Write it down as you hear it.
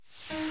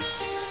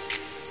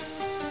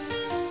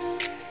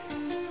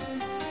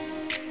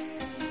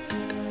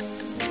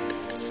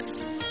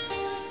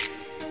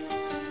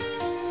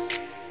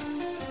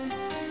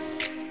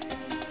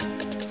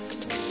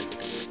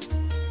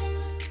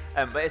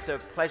But it's a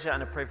pleasure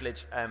and a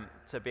privilege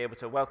to be able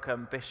to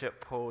welcome Bishop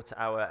Paul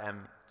to our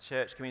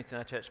church community and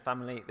our church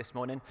family this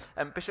morning.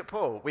 Bishop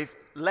Paul, we've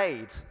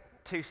laid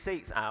 2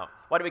 seats out.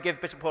 Why don't we give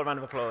Bishop Paul a round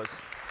of applause?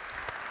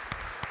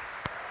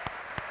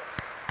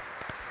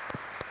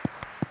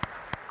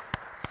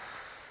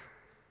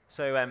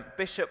 So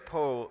Bishop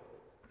Paul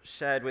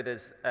shared with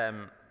us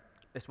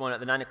this morning at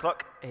the 9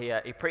 o'clock.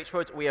 He preached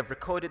for us. We have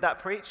recorded that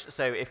preach.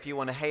 So if you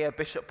want to hear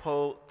Bishop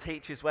Paul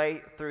teach his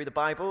way through the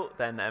Bible,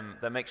 then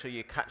make sure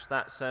you catch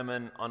that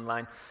sermon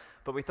online.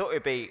 But we thought it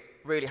would be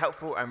really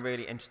helpful and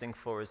really interesting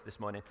for us this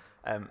morning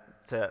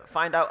to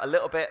find out a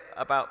little bit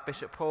about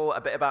Bishop Paul,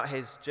 a bit about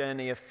his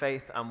journey of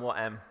faith and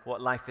what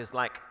life is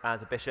like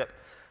as a bishop.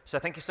 So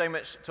thank you so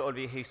much to all of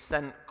you who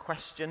sent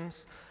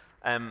questions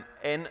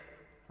in.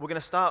 We're going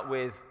to start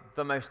with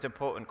the most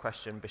important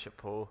question, Bishop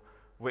Paul,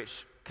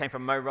 which came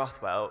from Mo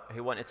Rothwell,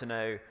 who wanted to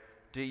know,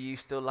 do you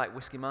still like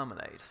whiskey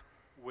marmalade?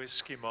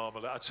 Whiskey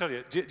marmalade. I tell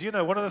you, do you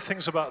know, one of the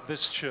things about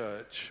this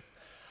church,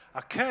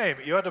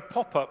 you had a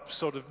pop-up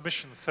sort of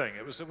mission thing.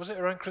 Was it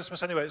around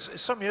Christmas? Anyway,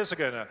 it's some years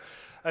ago now.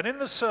 And in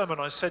the sermon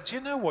I said, do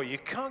you know what, you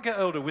can't get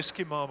hold of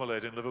whiskey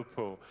marmalade in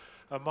Liverpool.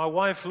 And my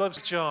wife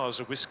loves jars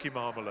of whiskey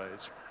marmalade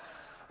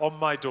on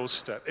my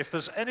doorstep. If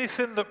there's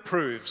anything that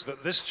proves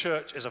that this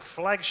church is a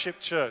flagship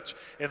church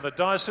in the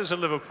Diocese of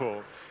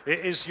Liverpool, it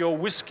is your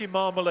whiskey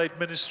marmalade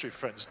ministry,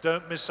 friends.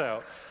 Don't miss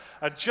out.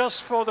 And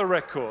just for the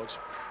record,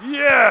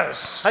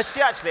 yes! Has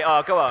she actually?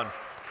 Oh, go on.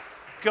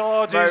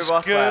 God Mo is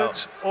Rothwell.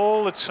 good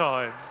all the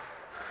time.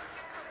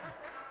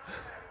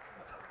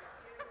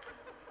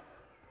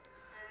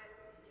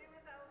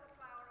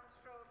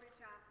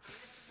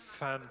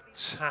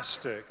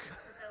 Fantastic.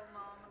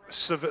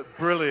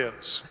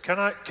 Brilliant. Can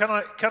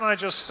I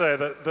just say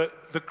that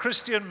the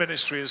Christian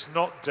ministry is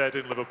not dead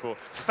in Liverpool?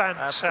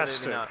 Fantastic.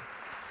 Absolutely not.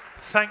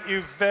 Thank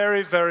you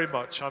very, very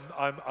much.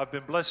 I've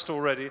been blessed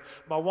already.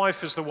 My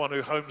wife is the one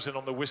who homes in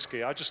on the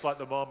whiskey. I just like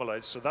the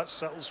marmalade, so that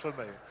settles for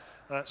me.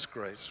 That's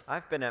great.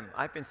 I've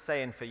been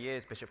saying for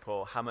years, Bishop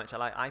Paul, how much I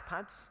like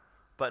iPads,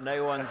 but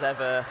no one's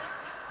ever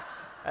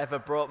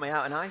brought me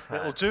out an iPad.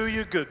 It'll do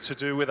you good to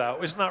do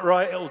without. Isn't that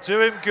right? It'll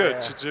do him good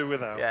to do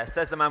without. Yeah,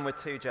 says the man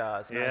with 2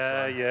 jars.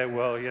 Nice one.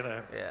 Well, you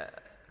know. Yeah.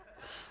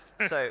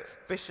 So,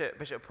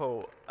 Bishop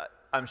Paul,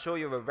 I'm sure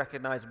you're a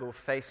recognizable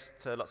face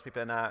to lots of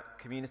people in our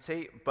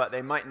community, but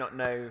they might not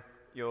know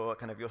your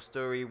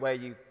story, where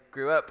you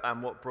grew up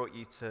and what brought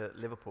you to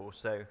Liverpool.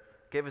 So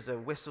give us a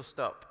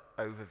whistle-stop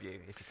overview,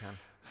 if you can.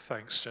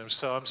 Thanks, James.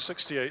 So I'm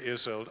 68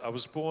 years old. I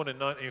was born in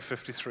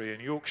 1953 in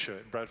Yorkshire,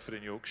 in Bradford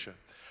in Yorkshire.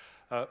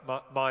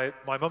 My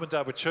mum and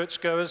dad were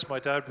churchgoers. My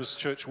dad was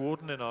church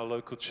warden in our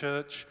local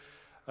church.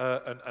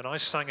 And I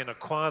sang in a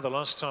choir. The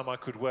last time I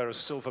could wear a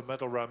silver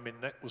medal around my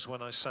neck was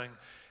when I sang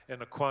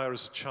in a choir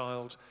as a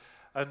child.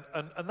 And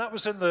that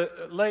was in the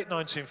late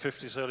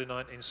 1950s, early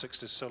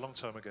 1960s, so a long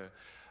time ago.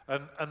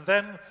 And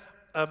then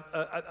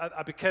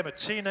I became a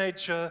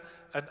teenager,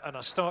 and I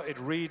started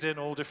reading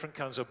all different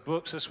kinds of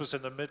books. This was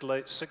in the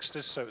mid-late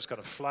 60s, so it was kind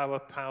of flower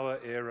power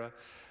era.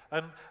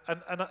 And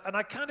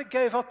I kind of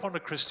gave up on the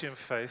Christian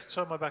faith,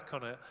 turned my back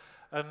on it,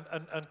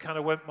 and kind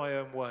of went my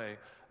own way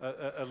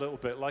a little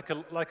bit, like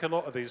a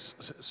lot of these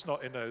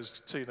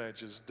snotty-nosed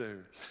teenagers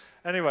do.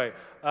 Anyway,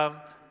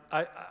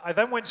 I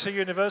then went to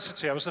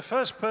university. I was the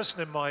first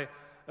person in my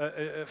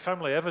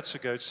family ever to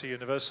go to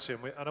university,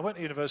 and I went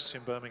to university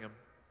in Birmingham.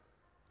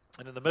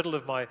 And in the middle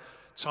of my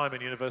time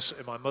in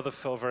university, my mother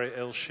fell very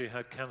ill. She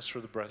had cancer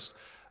of the breast.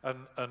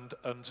 And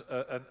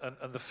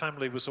the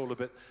family was all a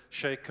bit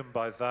shaken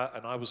by that,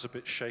 and I was a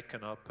bit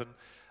shaken up,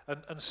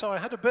 and so I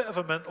had a bit of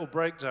a mental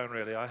breakdown.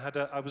 Really,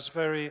 I was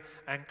very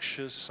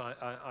anxious.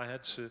 I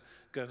had to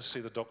go and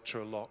see the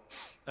doctor a lot,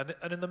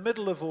 and in the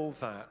middle of all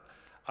that,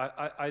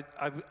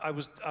 I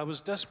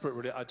was desperate.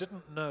 Really, I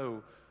didn't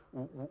know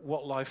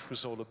what life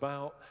was all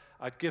about.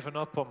 I'd given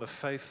up on the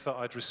faith that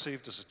I'd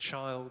received as a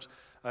child.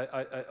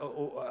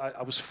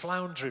 I was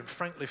floundering.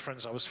 Frankly,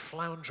 friends, I was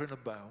floundering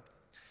about.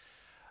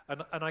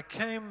 And I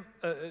came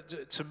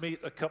to meet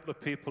a couple of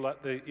people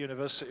at the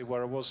university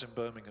where I was in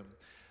Birmingham,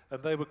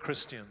 and they were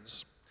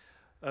Christians.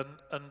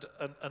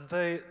 And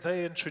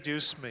they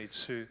introduced me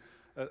to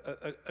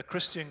a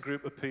Christian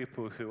group of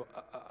people who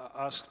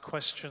asked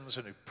questions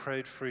and who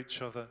prayed for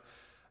each other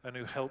and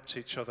who helped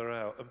each other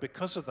out. And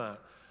because of that,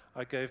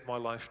 I gave my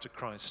life to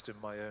Christ in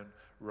my own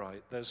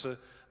right. There's a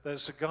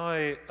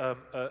guy,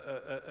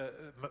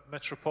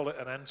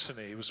 Metropolitan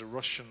Antony, he was a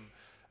Russian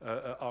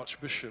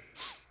archbishop,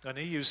 and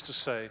he used to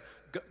say,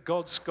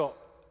 God's got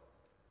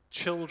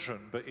children,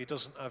 but he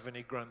doesn't have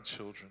any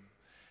grandchildren.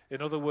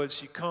 In other words,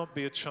 you can't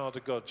be a child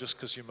of God just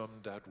because your mum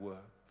and dad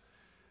were.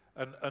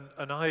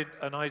 And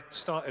I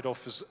started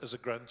off as a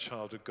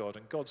grandchild of God,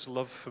 and God's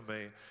love for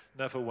me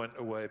never went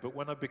away. But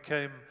when I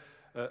became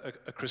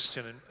a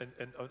Christian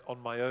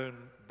on my own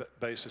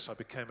basis, I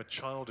became a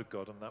child of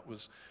God, and that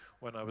was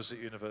when I was at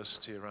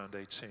university around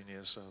 18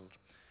 years old.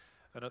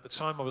 And at the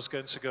time I was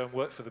going to go and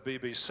work for the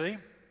BBC,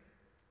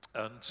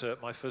 and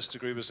my first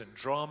degree was in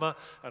drama,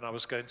 and I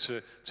was going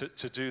to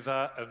do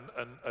that,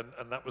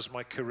 and that was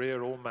my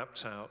career all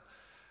mapped out.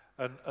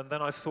 And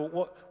then I thought,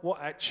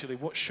 what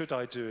should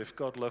I do if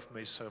God loved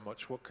me so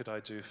much? What could I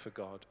do for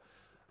God?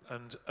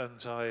 And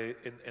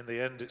in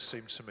the end, it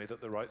seemed to me that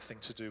the right thing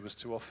to do was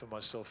to offer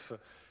myself for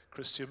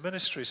Christian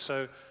ministry.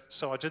 So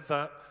I did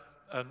that,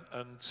 and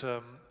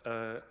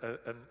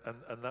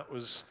that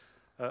was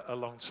a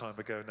long time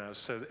ago now.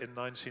 So in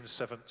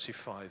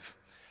 1975,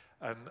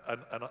 and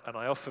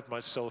I offered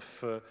myself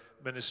for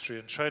ministry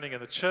and training in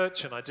the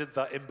church, and I did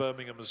that in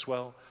Birmingham as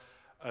well.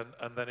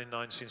 And then in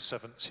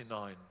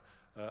 1979.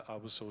 I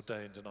was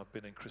ordained, and I've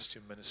been in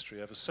Christian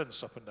ministry ever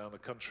since, up and down the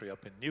country,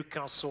 up in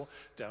Newcastle,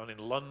 down in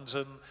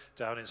London,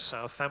 down in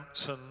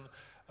Southampton,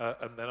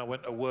 and then I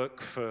went to work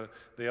for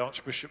the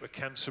Archbishop of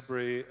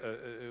Canterbury,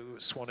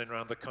 swanning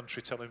around the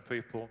country telling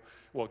people,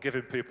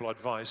 giving people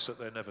advice that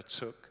they never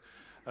took.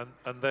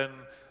 And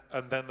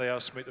then they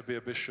asked me to be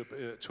a bishop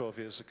 12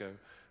 years ago,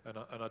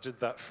 and I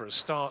did that for a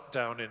start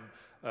down in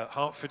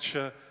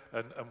Hertfordshire,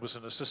 and was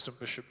an assistant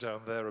bishop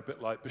down there, a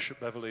bit like Bishop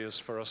Beverley is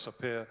for us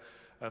up here.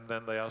 And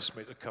then they asked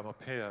me to come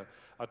up here.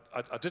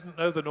 I didn't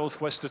know the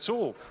Northwest at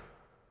all.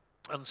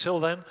 Until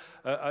then,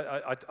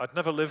 I'd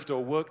never lived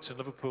or worked in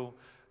Liverpool,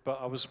 but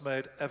I was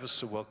made ever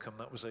so welcome.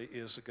 That was 8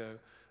 years ago,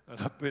 and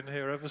I've been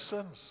here ever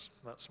since.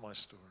 That's my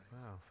story.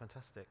 Wow,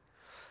 fantastic.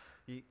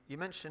 You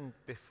mentioned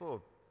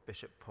before,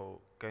 Bishop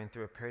Paul, going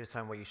through a period of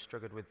time where you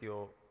struggled with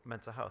your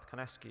mental health. Can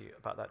I ask you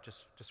about that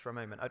just for a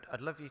moment? I'd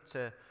love you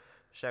to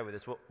share with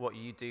us what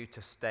you do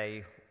to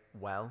stay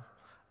well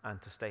and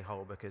to stay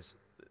whole, because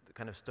the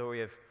kind of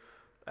story of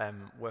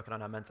working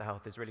on our mental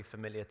health is really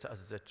familiar to us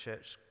as a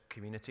church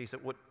community. So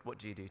what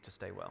do you do to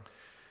stay well?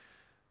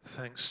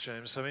 Thanks,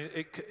 James. I mean,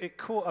 it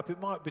caught up. It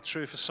might be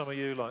true for some of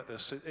you like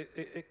this.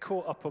 It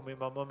caught up on me.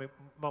 My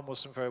mum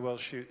wasn't very well.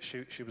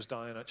 She was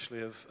dying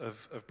actually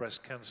of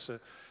breast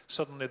cancer.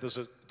 Suddenly there's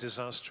a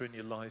disaster in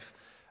your life,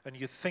 and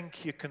you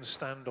think you can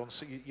stand on.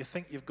 So you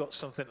think you've got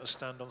something to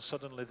stand on.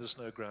 Suddenly there's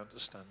no ground to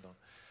stand on.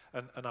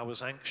 And I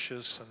was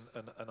anxious,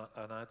 and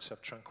I had to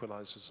have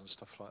tranquilizers and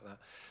stuff like that.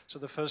 So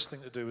the first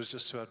thing to do was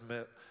just to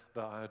admit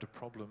that I had a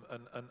problem,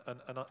 and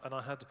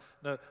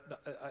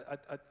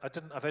I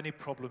didn't have any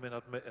problem in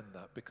admitting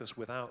that, because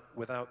without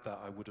that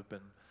I would have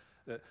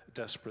been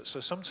desperate. So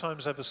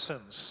sometimes ever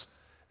since,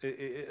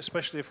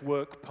 especially if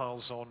work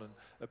piles on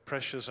and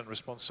pressures and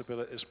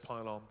responsibilities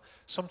pile on,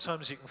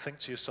 sometimes you can think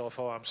to yourself,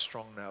 "Oh, I'm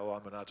strong now.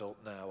 I'm an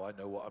adult now. I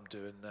know what I'm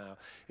doing now."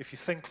 If you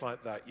think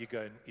like that,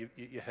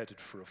 you're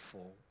headed for a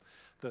fall.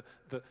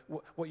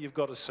 What you've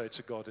got to say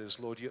to God is,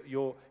 "Lord,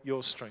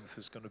 your strength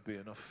is going to be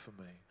enough for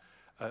me,"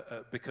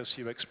 because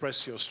you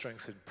express your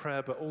strength in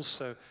prayer, but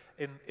also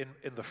in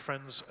the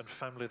friends and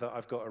family that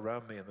I've got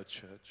around me in the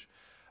church.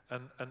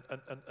 And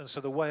so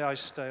the way I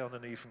stay on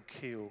an even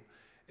keel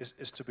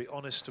is to be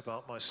honest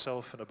about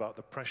myself and about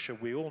the pressure.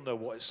 We all know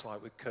what it's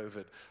like with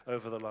COVID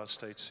over the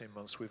last 18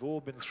 months. We've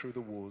all been through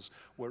the wars.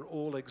 We're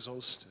all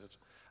exhausted,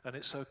 and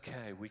it's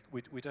okay.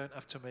 We don't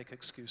have to make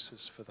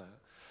excuses for that.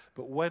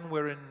 But when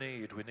we're in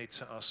need, we need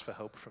to ask for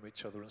help from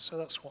each other, and so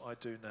that's what I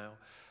do now.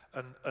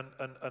 And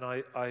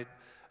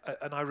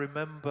I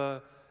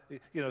remember,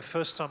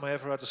 first time I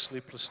ever had a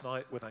sleepless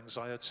night with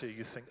anxiety,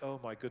 you think, "Oh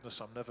my goodness,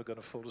 I'm never going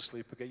to fall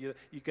asleep again."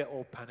 You get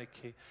all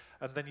panicky,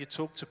 and then you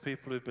talk to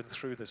people who've been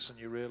through this, and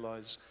you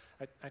realize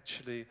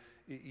actually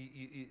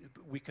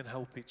we can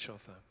help each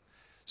other.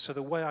 So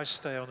the way I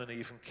stay on an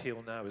even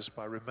keel now is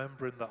by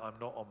remembering that I'm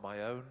not on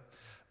my own,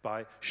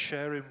 by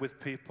sharing with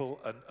people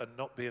and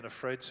not being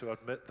afraid to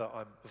admit that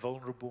I'm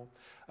vulnerable,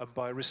 and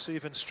by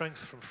receiving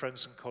strength from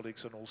friends and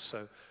colleagues, and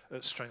also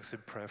strength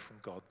in prayer from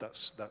God.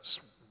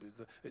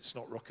 It's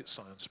not rocket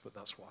science, but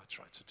that's what I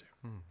try to do.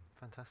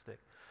 Fantastic.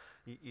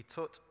 You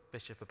taught,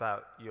 Bishop,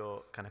 about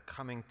your kind of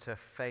coming to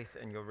faith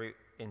and your route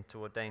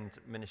into ordained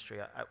ministry.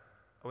 I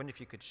wonder if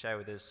you could share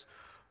with us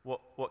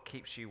what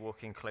keeps you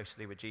walking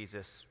closely with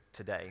Jesus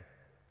today.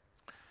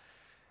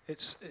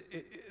 It's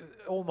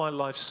all my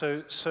life.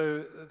 So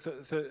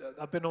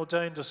I've been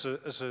ordained as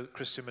a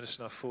Christian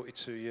minister now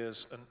 42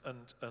 years,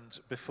 and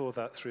before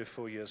that 3 or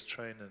 4 years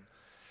training.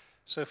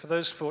 So for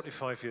those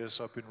 45 years,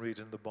 I've been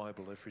reading the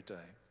Bible every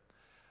day,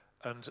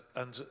 and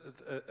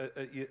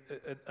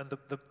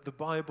the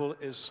Bible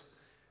is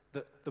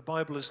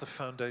the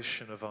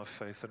foundation of our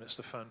faith, and it's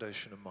the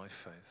foundation of my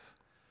faith.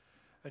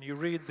 And you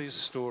read these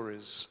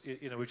stories.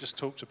 We just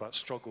talked about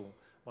struggle.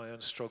 My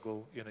own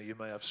struggle, you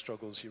may have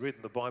struggles. You read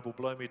in the Bible,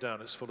 blow me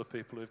down, it's full of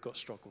people who've got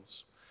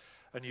struggles.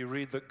 And you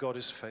read that God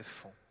is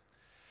faithful.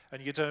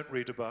 And you don't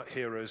read about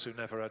heroes who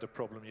never had a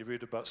problem. You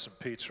read about St.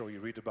 Peter, or you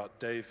read about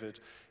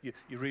David.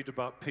 You read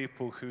about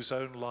people whose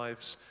own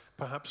lives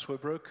perhaps were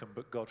broken,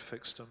 but God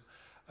fixed them.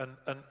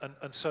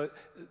 And so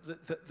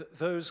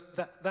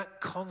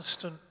that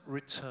constant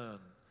return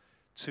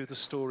to the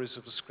stories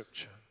of the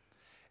Scripture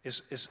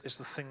is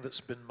the thing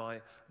that's been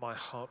my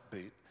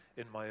heartbeat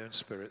in my own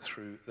spirit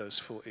through those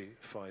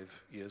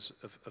 45 years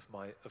of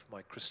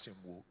my Christian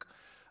walk,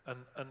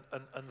 and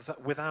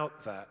that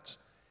without that,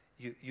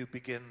 you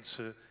begin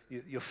to,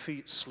 your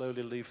feet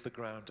slowly leave the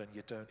ground and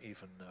you don't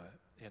even know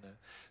it, you know.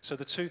 So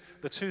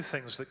the two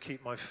things that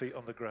keep my feet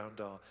on the ground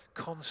are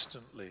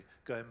constantly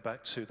going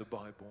back to the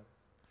Bible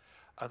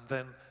and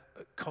then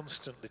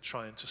constantly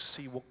trying to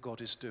see what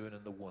God is doing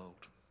in the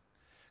world.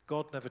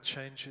 God never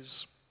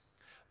changes.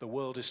 The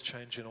world is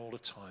changing all the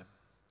time.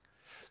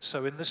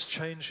 So in this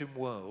changing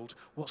world,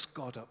 what's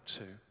God up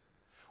to?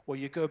 Well,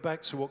 you go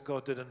back to what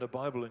God did in the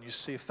Bible and you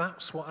see if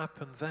that's what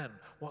happened then,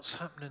 what's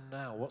happening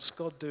now? What's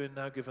God doing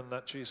now, given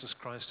that Jesus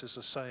Christ is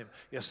the same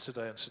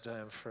yesterday and today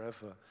and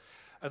forever?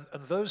 And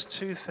those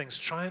two things,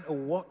 trying to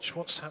watch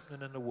what's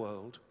happening in the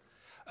world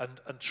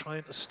and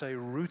trying to stay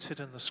rooted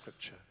in the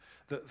Scripture,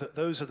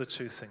 those are the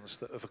two things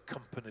that have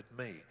accompanied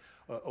me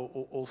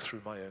all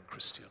through my own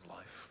Christian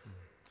life.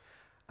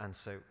 And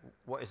so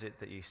what is it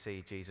that you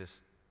see Jesus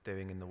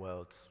doing in the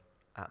world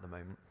at the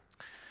moment?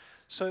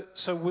 So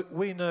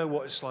we know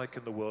what it's like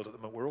in the world at the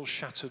moment. We're all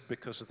shattered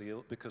because of the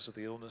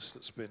illness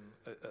that's been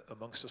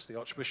amongst us. The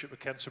Archbishop of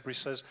Canterbury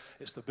says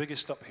it's the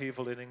biggest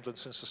upheaval in England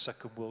since the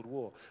Second World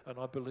War, and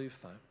I believe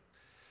that.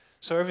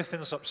 So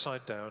everything's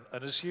upside down,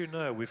 and as you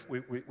know,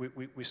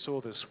 we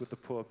saw this with the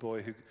poor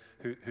boy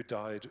who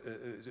died,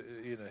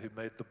 who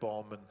made the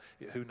bomb,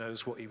 and who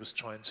knows what he was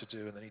trying to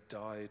do, and then he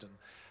died,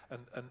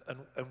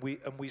 and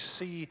we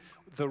see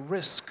the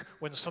risk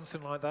when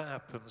something like that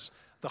happens.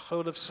 The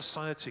whole of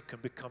society can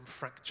become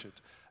fractured,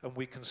 and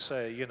we can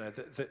say,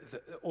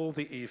 all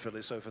the evil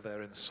is over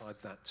there inside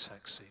that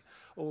taxi.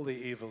 All the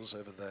evil's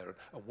over there,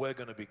 and we're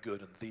going to be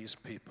good, and these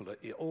people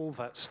are all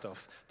that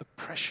stuff. The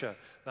pressure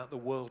that the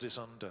world is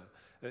under,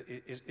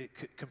 it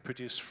can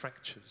produce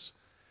fractures.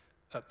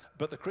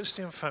 But the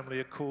Christian family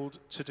are called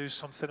to do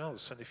something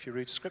else. And if you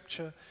read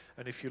Scripture,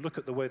 and if you look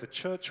at the way the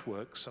church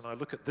works, and I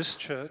look at this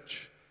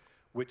church,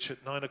 which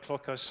at 9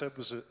 o'clock I said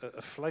was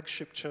a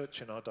flagship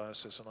church in our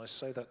diocese, and I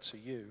say that to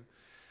you,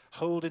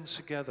 holding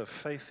together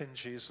faith in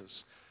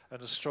Jesus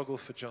and a struggle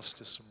for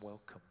justice and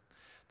welcome,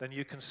 then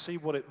you can see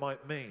what it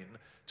might mean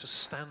to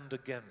stand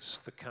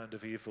against the kind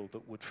of evil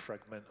that would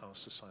fragment our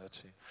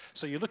society.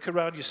 So you look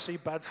around, you see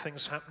bad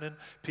things happening,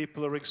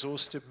 people are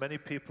exhausted, many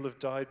people have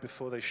died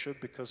before they should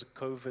because of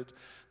COVID.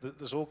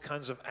 There's all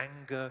kinds of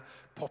anger,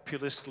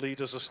 populist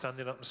leaders are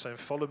standing up and saying,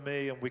 follow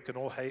me, and we can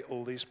all hate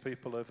all these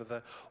people over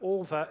there.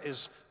 All that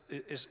is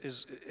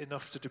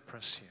enough to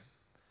depress you.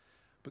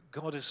 But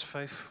God is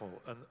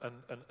faithful,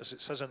 and as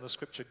it says in the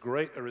Scripture,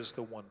 greater is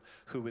the one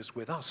who is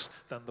with us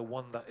than the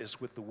one that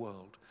is with the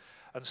world.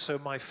 And so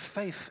my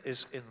faith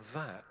is in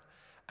that.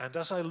 And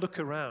as I look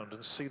around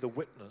and see the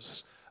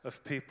witness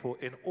of people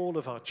in all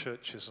of our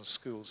churches and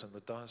schools in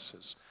the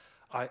diocese,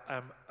 I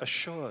am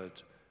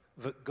assured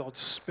that God's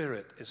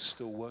Spirit is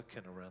still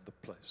working around the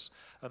place.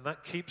 And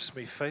that keeps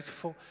me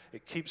faithful,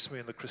 it keeps me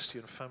in the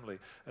Christian family,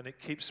 and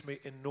it keeps me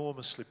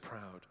enormously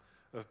proud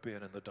of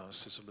being in the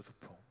Diocese of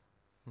Liverpool.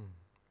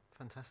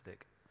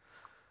 Fantastic.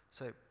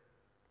 So,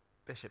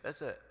 Bishop,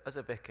 as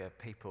a vicar,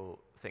 people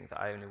think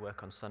that I only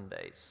work on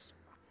Sundays.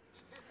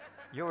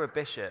 You're a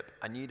bishop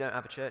and you don't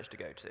have a church to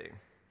go to.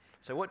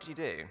 So what do you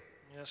do?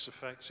 Yes, in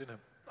fact,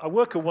 I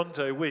work a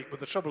one-day a week, but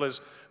the trouble is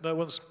no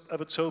one's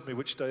ever told me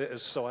which day it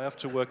is, so I have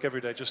to work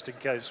every day just in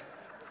case.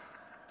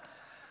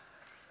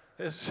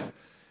 It's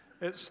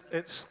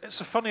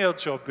a funny old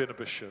job being a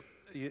bishop.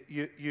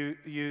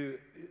 You're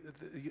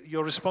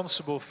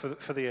responsible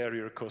for the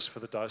area, of course, for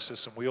the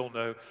diocese, and we all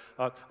know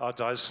our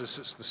diocese,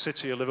 it's the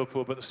city of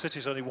Liverpool, but the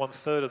city's only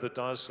 1/3 of the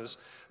diocese.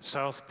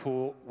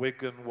 Southport,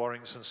 Wigan,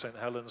 Warrington, St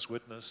Helens,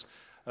 Widnes,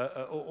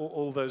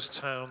 all those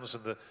towns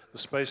and the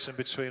space in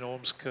between,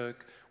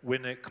 Ormskirk,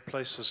 Winnick,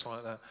 places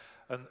like that,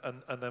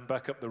 and then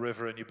back up the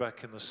river and you're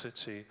back in the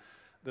city.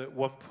 The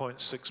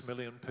 1.6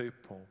 million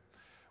people.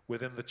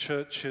 Within the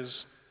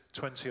churches,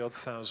 20-odd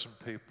thousand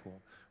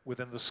people.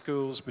 Within the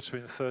schools,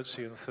 between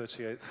 30 and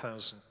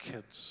 38,000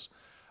 kids.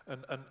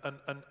 And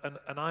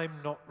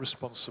I'm not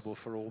responsible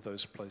for all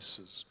those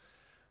places,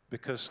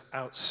 because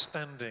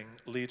outstanding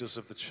leaders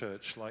of the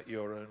church, like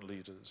your own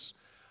leaders,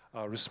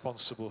 are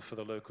responsible for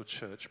the local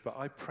church. But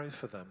I pray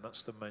for them.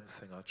 That's the main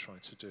thing I try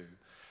to do.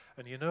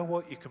 And you know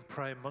what? You can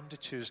pray Monday,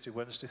 Tuesday,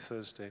 Wednesday,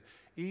 Thursday,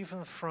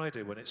 even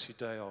Friday when it's your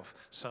day off,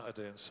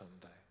 Saturday and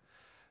Sunday.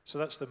 So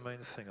that's the main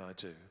thing I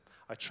do.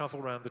 I travel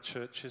around the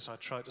churches. I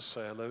try to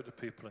say hello to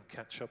people and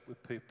catch up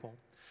with people.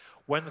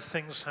 When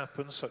things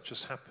happen, such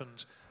as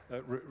happened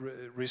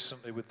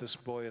recently with this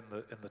boy in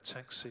the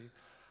taxi,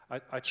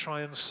 I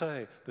try and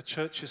say the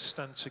churches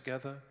stand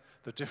together,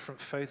 the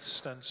different faiths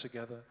stand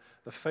together,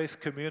 the faith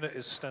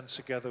communities stand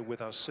together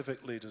with our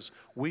civic leaders.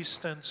 We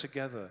stand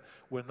together.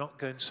 We're not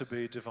going to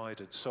be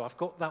divided. So I've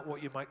got that,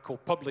 what you might call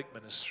public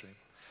ministry.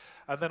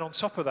 And then on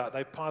top of that,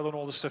 they pile on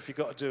all the stuff you've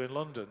got to do in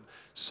London.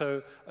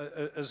 So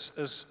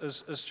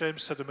as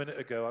James said a minute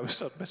ago, I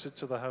was admitted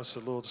to the House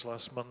of Lords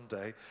last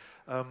Monday,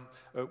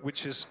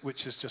 which is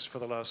just for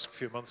the last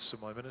few months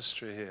of my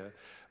ministry here.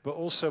 But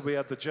also we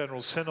had the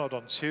General Synod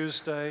on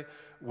Tuesday,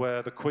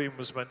 where the Queen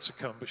was meant to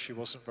come, but she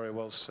wasn't very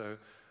well, so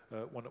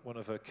one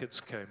of her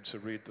kids came to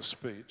read the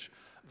speech.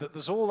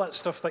 There's all that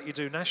stuff that you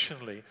do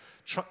nationally,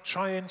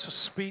 trying to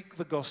speak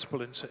the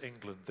gospel into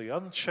England, the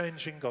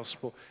unchanging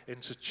gospel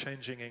into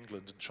changing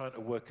England, and trying to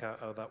work out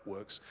how that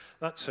works.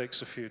 That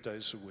takes a few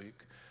days a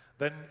week.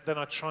 Then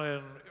I try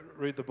and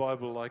read the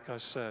Bible, like I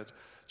said,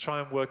 try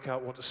and work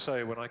out what to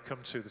say when I come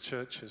to the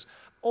churches.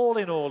 All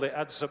in all, it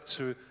adds up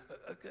to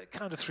a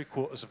kind of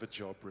 3/4 of a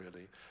job,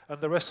 really. And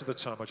the rest of the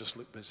time, I just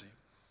look busy.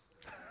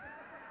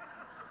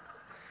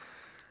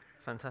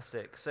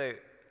 Fantastic. So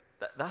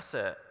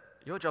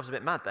your job's a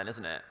bit mad then,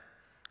 isn't it?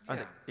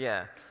 Yeah.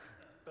 Yeah.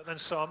 But then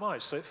so am I,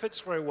 so it fits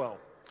very well.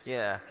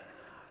 Yeah.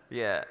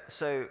 Yeah.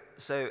 So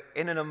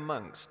in and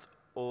amongst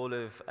all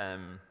those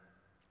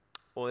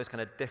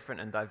kind of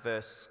different and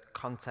diverse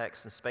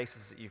contexts and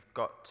spaces that you've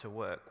got to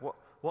work,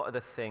 what are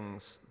the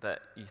things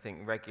that you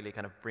think regularly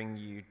kind of bring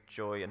you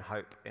joy and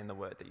hope in the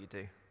work that you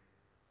do?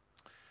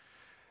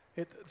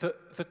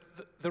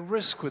 The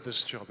risk with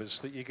this job is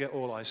that you get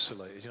all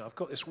isolated. I've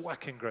got this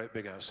whacking great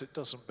big house. It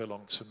doesn't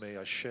belong to me.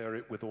 I share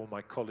it with all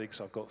my colleagues.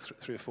 I've got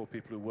 3 or 4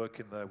 people who work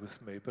in there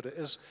with me. But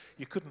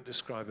you couldn't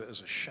describe it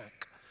as a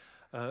shack.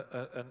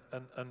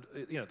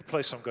 The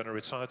place I'm going to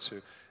retire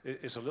to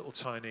is a little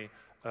tiny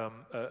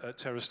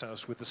terraced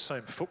house with the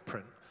same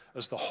footprint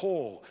as the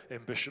hall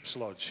in Bishop's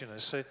Lodge.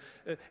 So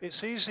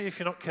it's easy, if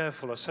you're not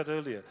careful, I said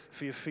earlier,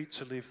 for your feet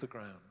to leave the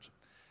ground.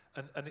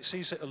 And it's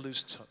easy to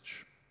lose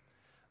touch.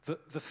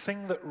 The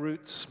thing that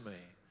roots me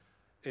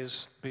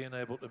is being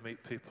able to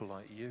meet people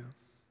like you.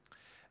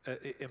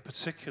 In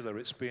particular,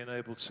 it's being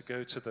able to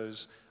go to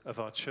those of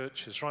our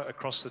churches right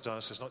across the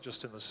diocese, not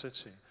just in the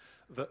city,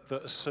 that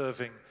are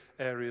serving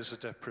areas of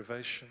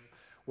deprivation,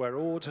 where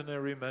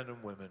ordinary men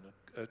and women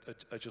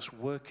are just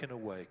working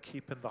away,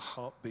 keeping the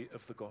heartbeat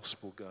of the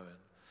gospel going.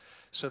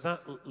 So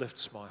that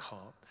lifts my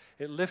heart.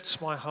 It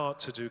lifts my heart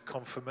to do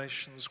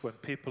confirmations when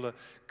people are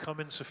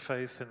coming to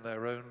faith in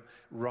their own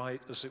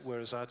right, as it were,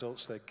 as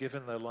adults. They're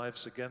giving their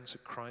lives again to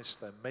Christ.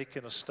 They're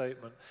making a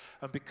statement.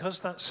 And because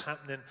that's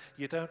happening,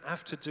 you don't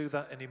have to do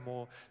that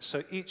anymore.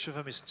 So each of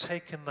them is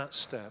taking that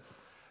step.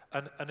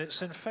 And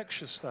it's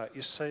infectious that.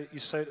 You say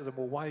to them,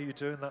 well, why are you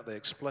doing that? They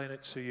explain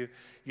it to you.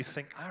 You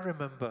think, I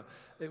remember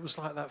it was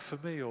like that for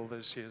me all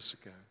those years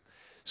ago.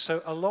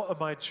 So a lot of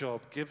my job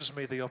gives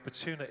me the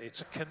opportunity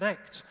to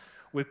connect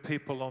with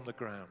people on the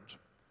ground.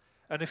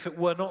 And if it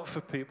were not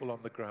for people on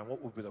the ground,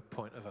 what would be the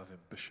point of having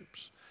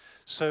bishops?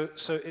 So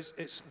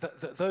it's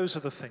those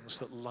are the things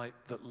that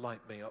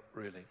light me up,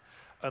 really.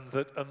 And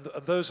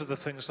those are the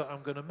things that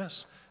I'm going to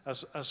miss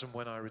as and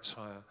when I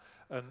retire.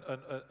 And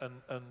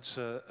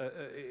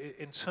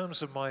in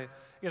terms of my,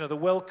 the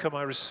welcome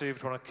I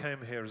received when I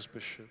came here as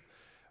bishop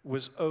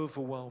was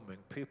overwhelming.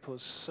 People are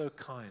so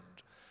kind.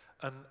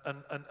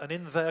 And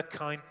in their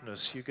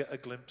kindness, you get a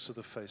glimpse of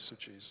the face of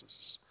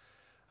Jesus.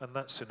 And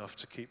that's enough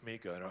to keep me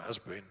going, or has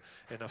been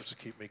enough to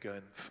keep me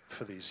going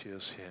for these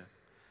years here.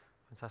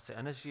 Fantastic.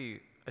 And as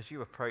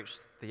you approach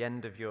the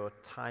end of your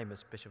time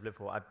as Bishop of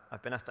Liverpool,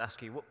 I've been asked to ask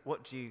you,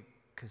 what do you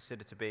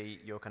consider to be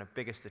your kind of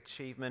biggest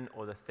achievement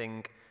or the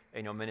thing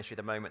in your ministry at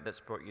the moment that's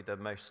brought you the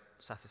most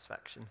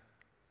satisfaction?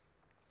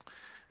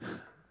 Yeah.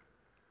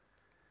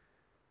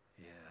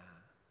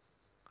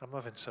 I'm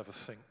having to have a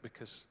think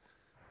because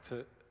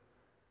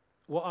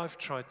what I've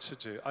tried to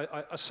do,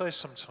 I say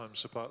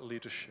sometimes about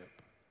leadership,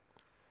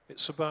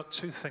 it's about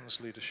 2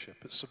 things, leadership.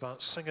 It's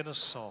about singing a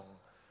song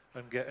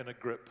and getting a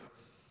grip.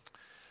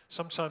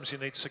 Sometimes you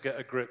need to get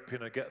a grip,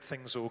 get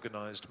things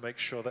organized, make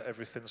sure that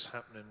everything's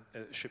happening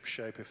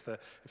shipshape.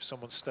 If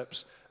someone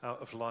steps out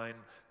of line,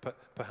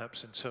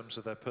 perhaps in terms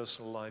of their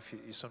personal life,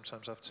 you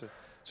sometimes have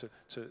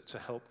to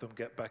help them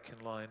get back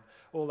in line.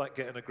 All that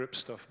getting a grip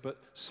stuff. But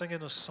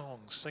singing a song,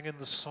 singing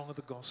the song of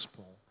the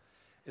gospel,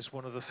 is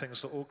one of the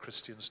things that all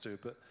Christians do.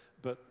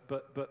 But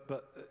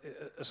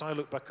as I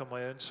look back on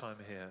my own time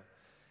here,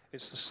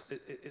 it's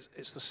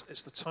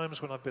the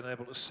times when I've been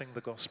able to sing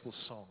the gospel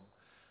song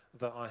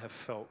that I have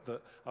felt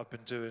that I've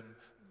been doing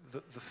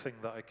the thing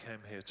that I came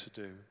here to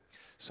do.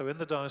 So in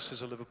the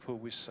Diocese of Liverpool,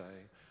 we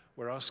say,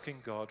 we're asking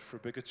God for a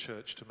bigger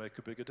church to make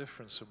a bigger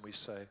difference. And we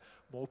say,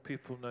 more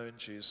people knowing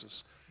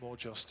Jesus, more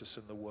justice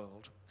in the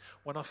world.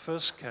 When I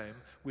first came,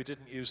 we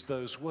didn't use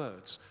those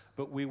words,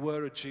 but we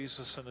were a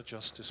Jesus and a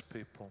justice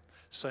people,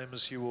 same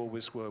as you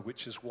always were,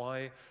 which is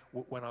why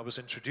when I was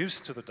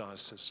introduced to the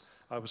diocese,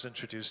 I was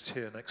introduced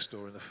here next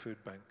door in the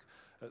food bank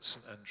at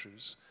St.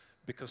 Andrews,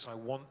 because I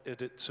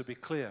wanted it to be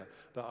clear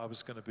that I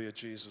was going to be a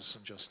Jesus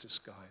and justice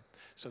guy.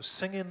 So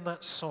singing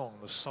that song,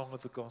 the song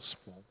of the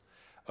gospel,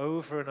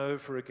 over and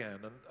over again.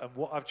 And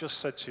what I've just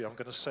said to you, I'm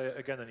going to say it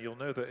again, and you'll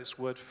know that it's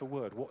word for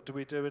word. What do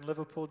we do in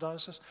Liverpool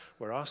Diocese?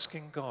 We're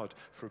asking God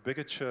for a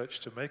bigger church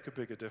to make a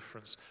bigger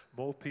difference,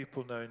 more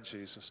people knowing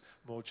Jesus,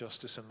 more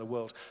justice in the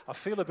world. I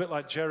feel a bit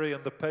like Jerry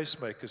and the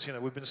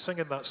Pacemakers. We've been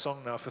singing that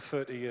song now for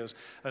 30 years,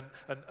 and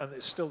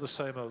it's still the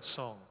same old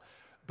song.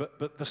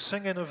 But the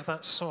singing of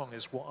that song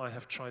is what I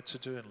have tried to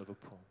do in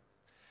Liverpool.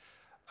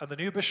 And the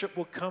new bishop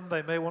will come.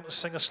 They may want to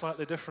sing a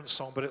slightly different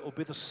song, but it will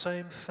be the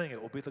same thing. It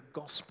will be the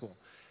gospel.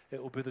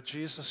 It will be the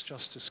Jesus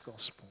Justice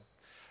gospel.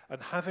 And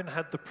having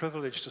had the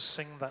privilege to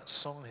sing that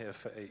song here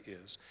for 8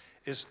 years,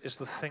 is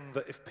the thing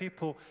that if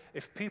people,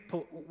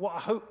 what I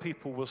hope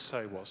people will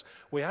say was,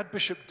 we had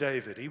Bishop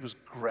David, he was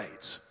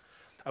great.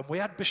 And we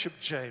had Bishop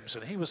James,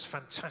 and he was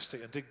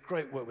fantastic and did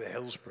great work with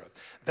Hillsborough.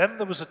 Then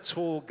there was a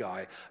tall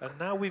guy, and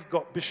now we've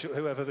got Bishop,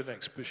 whoever the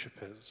next bishop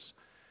is.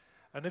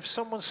 And if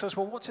someone says,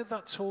 well, what did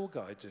that tall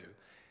guy do?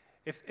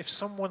 If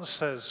someone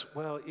says,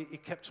 well, he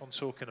kept on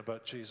talking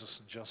about Jesus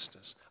and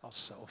justice, I'll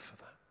settle for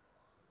that.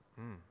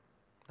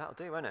 That'll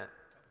do, won't it?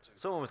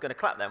 Someone was going to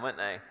clap then, weren't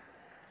they?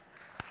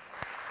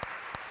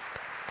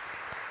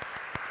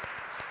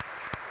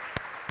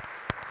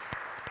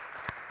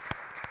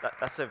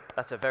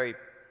 That's a very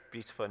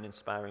beautiful and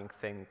inspiring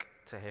thing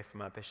to hear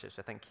from our bishop.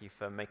 So thank you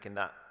for making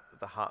that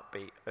the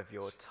heartbeat of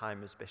your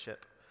time as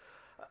bishop.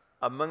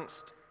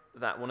 Amongst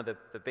that, one of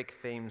the big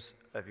themes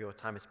of your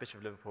time as Bishop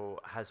of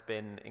Liverpool has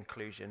been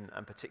inclusion,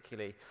 and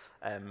particularly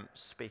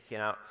speaking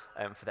out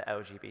for the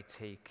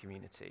LGBT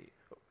community.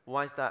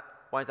 Why has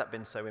that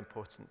been so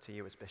important to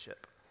you as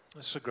bishop?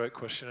 That's a great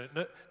question.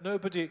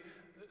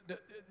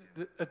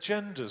 The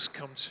agendas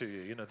come to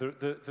you.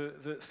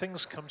 The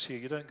things come to you.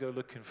 You don't go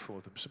looking for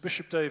them. So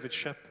Bishop David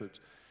Shepherd,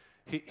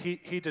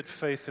 he did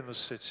Faith in the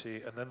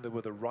City, and then there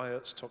were the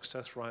riots,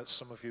 Toxteth riots.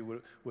 Some of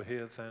you were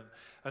here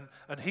then.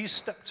 And he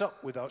stepped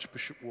up with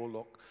Archbishop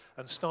Warlock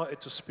and started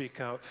to speak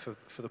out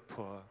for the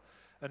poor.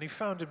 And he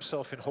found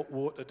himself in hot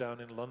water down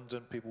in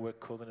London. People were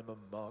calling him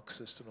a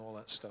Marxist and all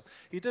that stuff.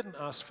 He didn't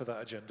ask for that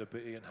agenda,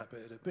 but he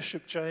inhabited it.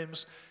 Bishop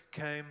James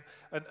came,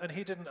 and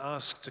he didn't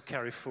ask to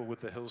carry forward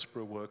the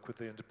Hillsborough work with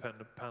the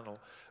independent panel,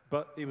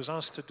 but he was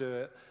asked to do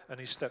it, and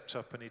he stepped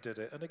up and he did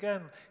it. And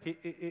again,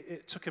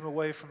 it took him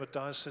away from a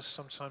diocese.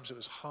 Sometimes it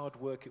was hard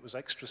work, it was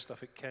extra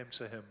stuff, it came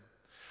to him.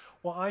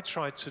 What I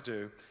tried to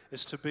do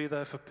is to be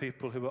there for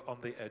people who are on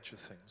the edge of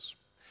things.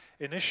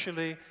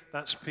 Initially,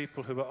 that's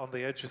people who are on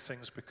the edge of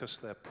things because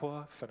they're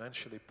poor,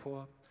 financially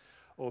poor,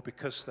 or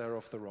because they're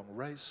of the wrong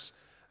race,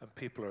 and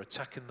people are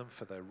attacking them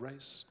for their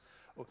race,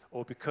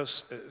 or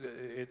because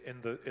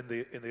in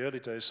the early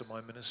days of my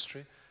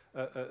ministry,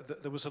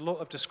 there was a lot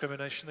of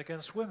discrimination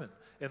against women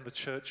in the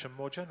church and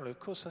more generally. Of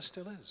course, there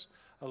still is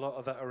a lot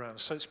of that around.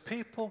 So it's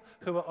people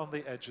who are on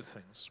the edge of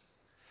things.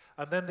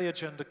 And then the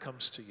agenda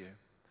comes to you.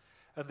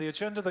 And the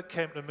agenda that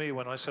came to me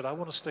when I said, I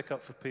want to stick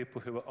up for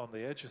people who are on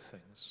the edge of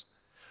things,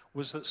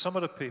 was that some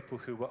of the people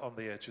who were on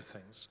the edge of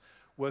things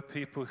were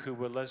people who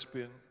were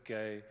lesbian,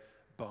 gay,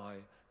 bi,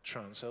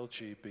 trans,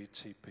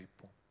 LGBT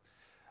people.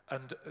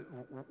 And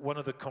one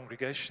of the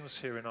congregations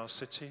here in our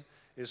city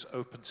is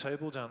Open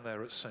Table down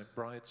there at St.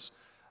 Bride's.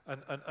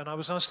 And I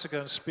was asked to go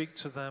and speak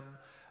to them.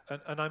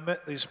 And I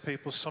met these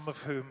people, some of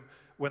whom,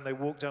 when they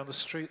walked down the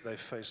street, they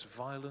faced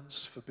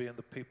violence for being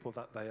the people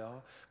that they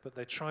are. But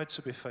they tried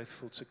to be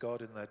faithful to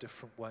God in their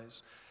different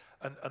ways.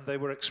 And they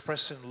were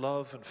expressing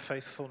love and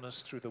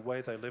faithfulness through the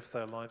way they lived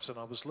their lives, and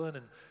I was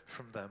learning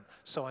from them.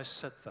 So I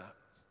said that.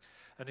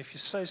 And if you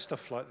say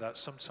stuff like that,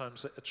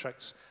 sometimes it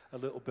attracts a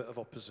little bit of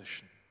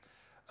opposition.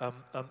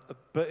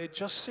 But it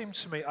just seemed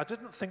to me, I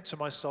didn't think to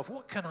myself,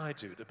 what can I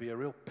do to be a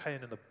real pain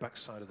in the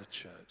backside of the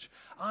church?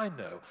 I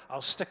know,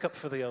 I'll stick up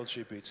for the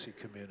LGBT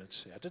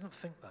community. I didn't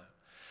think that.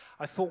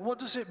 I thought, what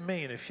does it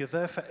mean if you're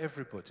there for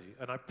everybody?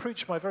 And I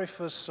preached my very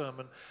first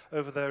sermon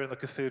over there in the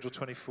cathedral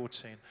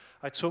 2014.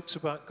 I talked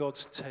about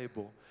God's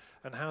table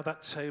and how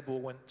that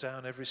table went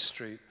down every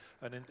street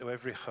and into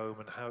every home,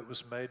 and how it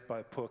was made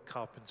by a poor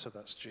carpenter,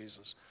 that's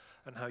Jesus,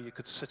 and how you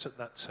could sit at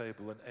that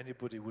table and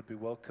anybody would be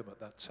welcome at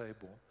that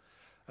table.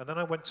 And then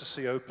I went to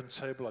see Open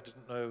Table. I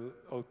didn't know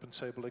Open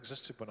Table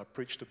existed when I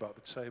preached about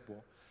the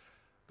table.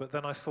 But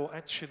then I thought,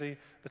 actually,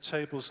 the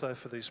table's there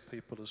for these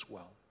people as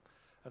well.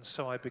 And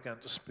so I began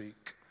to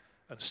speak,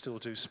 and still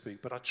do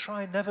speak. But I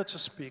try never to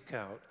speak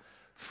out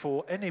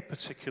for any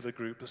particular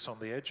group that's on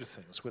the edge of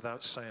things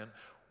without saying,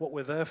 what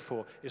we're there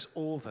for is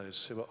all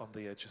those who are on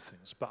the edge of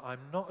things. But I'm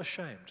not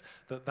ashamed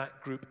that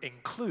that group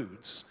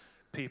includes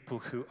people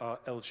who are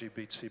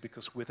LGBT,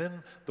 because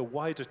within the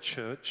wider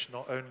church,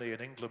 not only in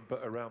England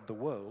but around the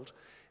world,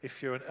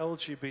 if you're an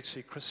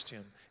LGBT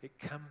Christian, it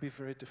can be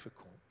very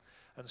difficult.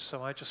 And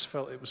so I just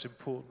felt it was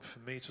important for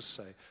me to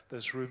say,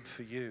 there's room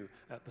for you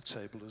at the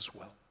table as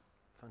well.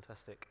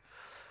 Fantastic.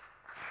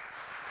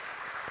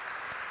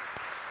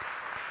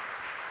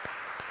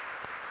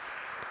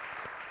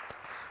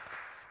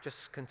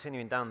 Just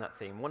continuing down that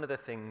theme, one of the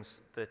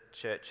things the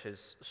church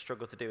has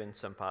struggled to do in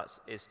some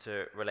parts is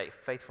to relate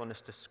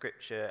faithfulness to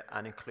Scripture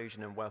and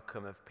inclusion and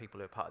welcome of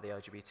people who are part of the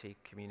LGBT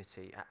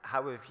community.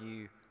 How have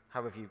you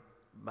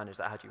managed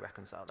that? How do you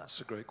reconcile that? That's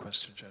a great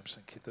question, James.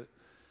 Thank you.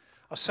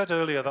 I said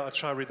earlier that I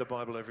try to read the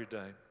Bible every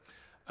day,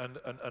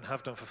 and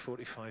have done for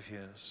 45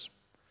 years.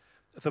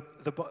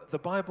 The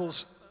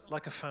Bible's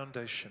like a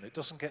foundation. It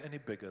doesn't get any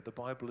bigger. The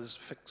Bible is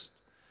fixed.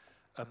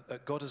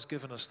 God has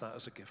given us that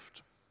as a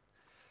gift.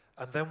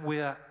 And then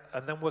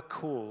we're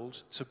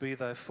called to be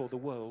there for the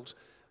world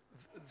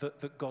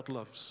that God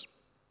loves.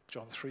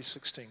 John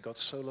 3:16, God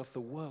so loved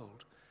the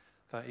world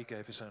that he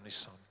gave his only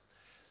son.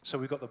 So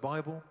we've got the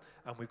Bible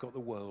and we've got the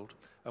world,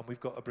 and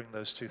we've got to bring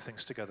those two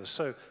things together.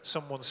 So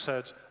someone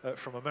said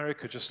from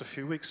America just a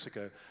few weeks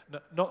ago,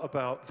 not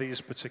about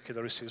these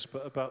particular issues,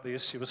 but about the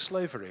issue of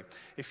slavery.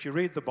 If you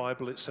read the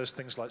Bible, it says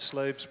things like,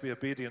 slaves, be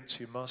obedient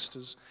to your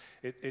masters.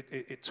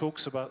 It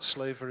talks about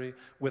slavery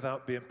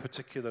without being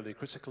particularly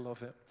critical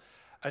of it.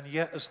 And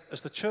yet,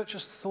 as the church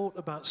has thought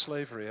about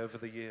slavery over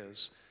the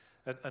years,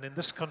 and in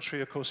this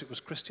country, of course, it was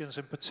Christians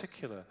in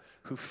particular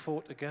who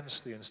fought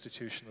against the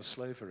institution of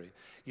slavery.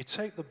 You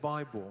take the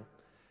Bible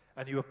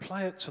and you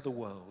apply it to the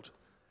world,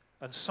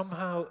 and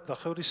somehow the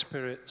Holy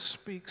Spirit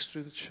speaks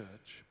through the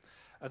church.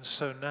 And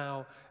so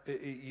now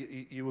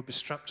you would be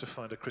strapped to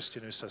find a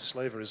Christian who says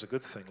slavery is a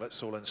good thing,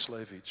 let's all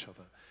enslave each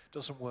other. It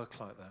doesn't work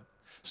like that.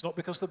 It's not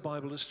because the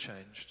Bible has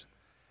changed.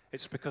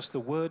 It's because the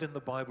word in the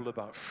Bible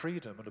about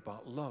freedom and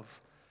about love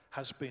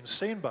has been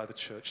seen by the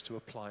church to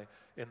apply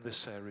in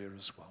this area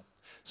as well.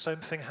 Same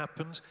thing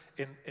happened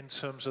in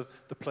terms of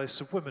the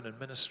place of women in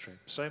ministry.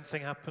 Same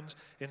thing happened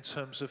in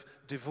terms of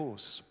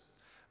divorce.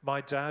 My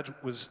dad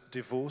was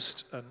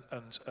divorced and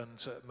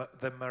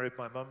then married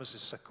my mum as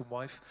his second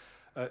wife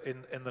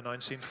in the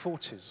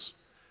 1940s.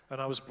 And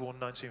I was born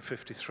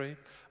 1953.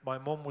 My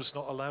mum was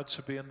not allowed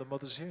to be in the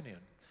Mothers' Union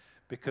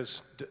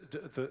because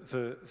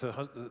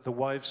the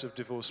wives of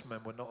divorced men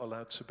were not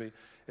allowed to be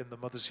in the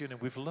Mothers' Union.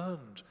 We've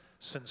learned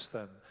since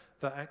then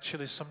that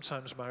actually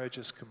sometimes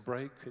marriages can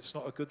break. It's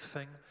not a good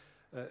thing.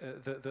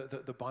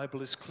 The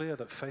Bible is clear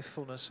that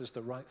faithfulness is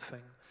the right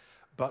thing.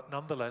 But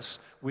nonetheless,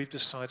 we've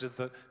decided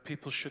that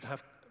people should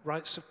have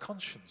rights of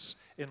conscience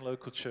in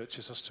local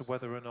churches as to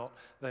whether or not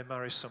they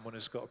marry someone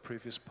who's got a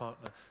previous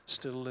partner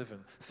still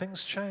living.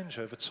 Things change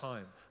over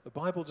time. The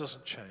Bible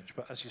doesn't change,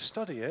 but as you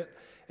study it,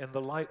 in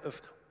the light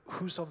of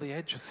who's on the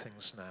edge of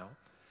things now,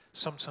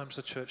 sometimes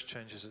the church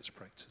changes its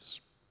practice.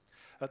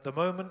 At the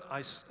moment,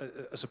 as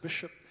a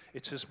bishop,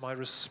 it is my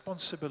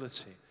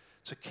responsibility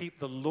to keep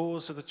the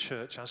laws of the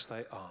church as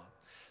they are.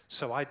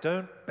 So I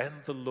don't bend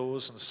the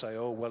laws and say,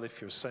 oh, well, if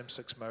you're a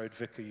same-sex married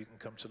vicar, you can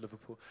come to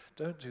Liverpool.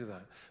 Don't do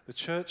that. The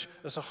church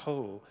as a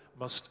whole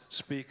must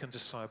speak and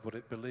decide what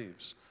it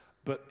believes.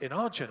 But in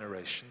our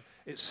generation,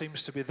 it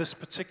seems to be this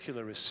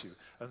particular issue.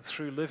 And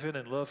through living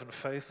in love and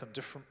faith and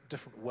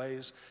different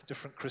ways,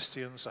 different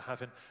Christians are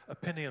having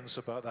opinions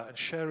about that and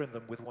sharing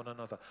them with one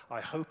another.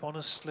 I hope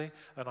honestly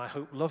and I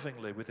hope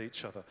lovingly with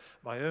each other.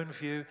 My own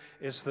view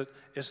is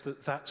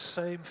that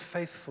same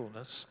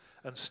faithfulness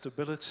and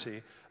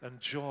stability and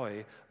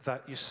joy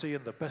that you see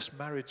in the best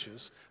marriage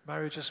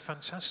is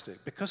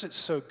fantastic. Because it's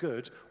so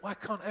good, why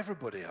can't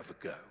everybody have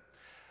a go?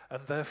 And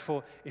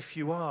therefore, if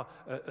you are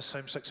a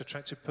same-sex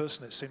attracted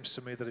person, it seems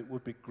to me that it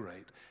would be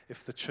great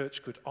if the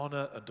church could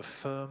honor and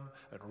affirm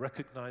and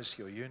recognize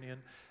your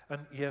union.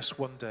 And yes,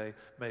 one day,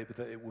 maybe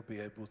that it would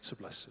be able to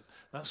bless it.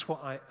 That's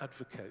what I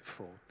advocate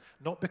for.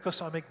 Not because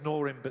I'm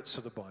ignoring bits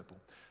of the Bible,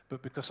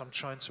 but because I'm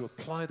trying to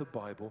apply the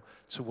Bible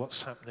to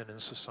what's happening in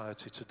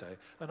society today.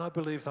 And I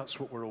believe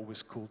that's what we're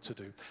always called to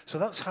do. So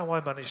that's how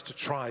I managed to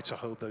try to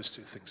hold those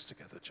two things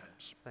together,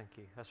 James. Thank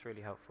you. That's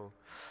really helpful.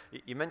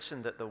 You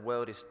mentioned that the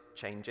world is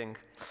changing,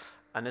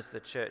 and as the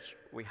church,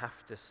 we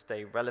have to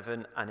stay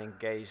relevant and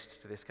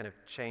engaged to this kind of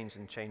change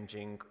and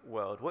changing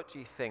world. What do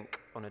you think,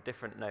 on a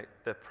different note,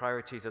 the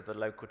priorities of the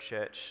local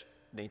church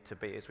need to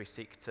be as we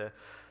seek to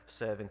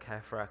serve and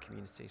care for our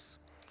communities?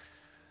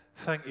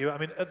 Thank you. I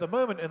mean, at the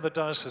moment in the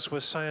diocese, we're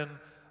saying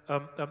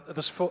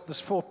there's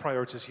four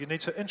priorities. You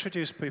need to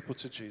introduce people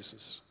to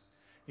Jesus.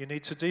 You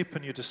need to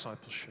deepen your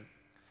discipleship.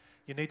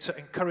 You need to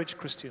encourage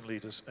Christian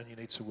leaders, and you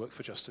need to work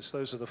for justice.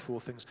 Those are the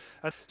four things.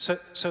 And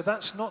so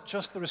that's not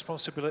just the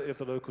responsibility of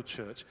the local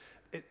church.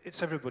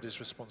 It's everybody's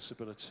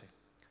responsibility.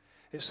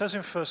 It says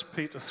in 1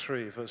 Peter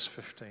 3, verse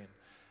 15,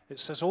 it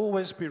says,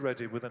 always be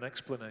ready with an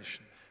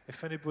explanation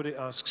if anybody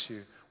asks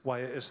you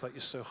why it is that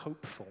you're so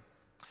hopeful.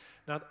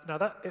 Now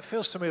that it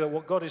feels to me that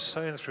what God is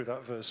saying through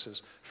that verse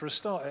is, for a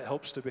start, it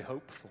helps to be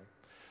hopeful.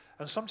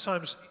 And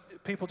sometimes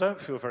people don't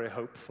feel very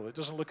hopeful. It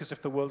doesn't look as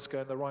if the world's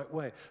going the right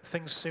way.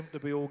 Things seem to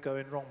be all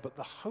going wrong, but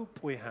the hope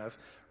we have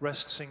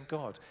rests in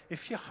God.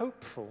 If you're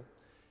hopeful,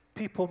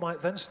 people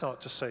might then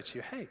start to say to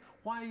you, hey,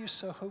 why are you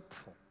so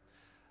hopeful?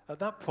 At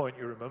that point,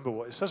 you remember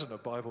what it says in the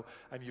Bible,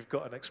 and you've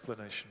got an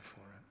explanation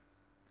for it.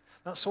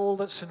 That's all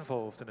that's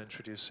involved in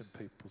introducing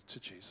people to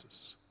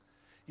Jesus.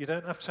 You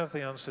don't have to have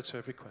the answer to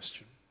every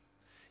question.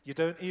 You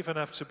don't even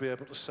have to be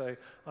able to say,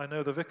 I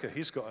know the vicar,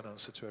 he's got an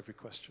answer to every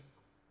question.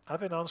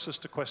 Having answers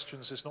to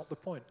questions is not the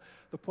point.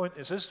 The point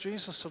is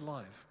Jesus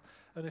alive?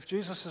 And if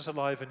Jesus is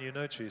alive and you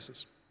know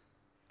Jesus,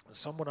 and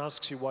someone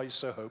asks you why you're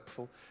so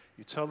hopeful,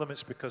 you tell them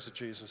it's because of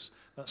Jesus.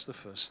 That's the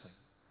first thing.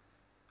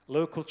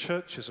 Local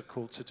churches are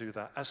called to do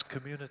that as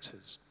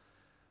communities.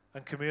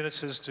 And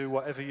communities do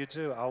whatever you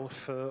do,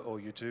 Alpha, or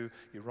you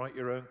write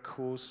your own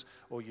course,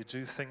 or you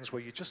do things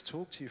where you just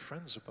talk to your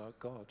friends about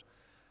God.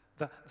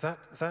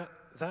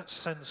 That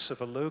sense of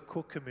a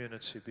local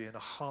community being a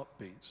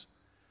heartbeat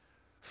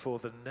for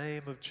the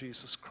name of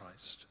Jesus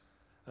Christ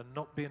and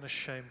not being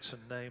ashamed to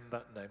name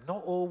that name,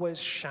 not always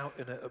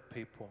shouting it at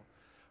people,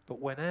 But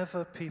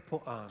whenever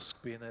people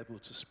ask, being able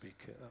to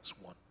speak it, that's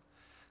one.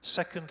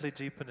 Secondly,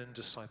 deepen in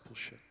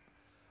discipleship.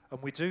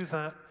 And we do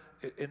that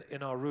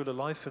in our rule of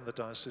life in the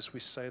diocese. We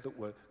say that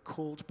we're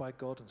called by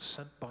God and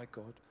sent by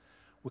God.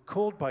 We're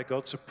called by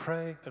God to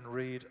pray and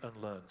read and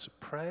learn. To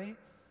pray,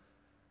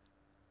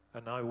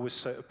 and I always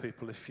say to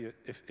people, if you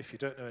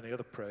don't know any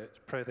other prayer,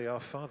 pray the Our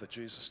Father.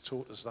 Jesus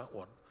taught us that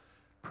one.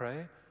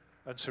 Pray.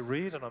 And to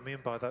read, and I mean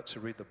by that to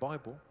read the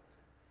Bible,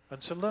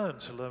 and to learn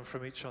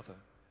from each other.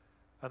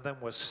 And then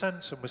we're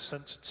sent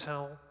to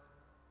tell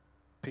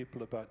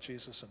people about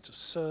Jesus and to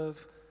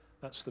serve.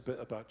 That's the bit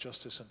about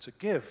justice. And to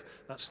give,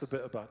 that's the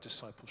bit about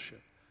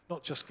discipleship.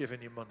 Not just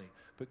giving your money,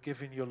 but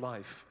giving your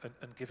life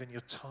and giving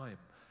your time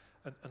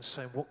and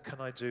saying, what can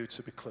I do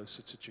to be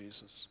closer to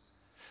Jesus?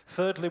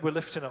 Thirdly, we're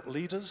lifting up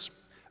leaders.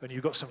 And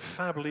you've got some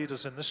fab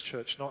leaders in this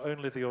church, not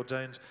only the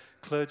ordained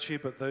clergy,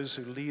 but those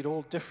who lead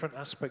all different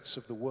aspects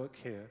of the work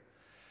here.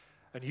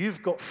 And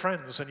you've got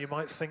friends, and you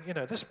might think,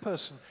 this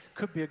person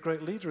could be a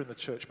great leader in the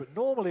church. But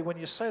normally when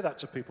you say that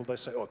to people, they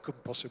say, oh, it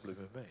couldn't possibly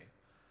be me.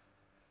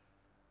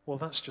 Well,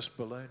 that's just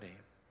baloney.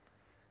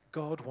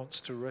 God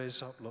wants to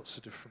raise up lots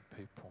of different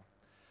people.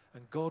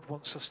 And God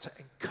wants us to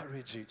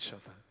encourage each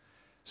other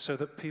so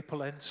that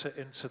people enter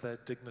into their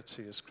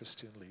dignity as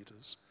Christian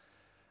leaders.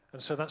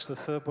 And so that's the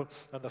third one.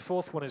 And the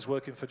fourth one is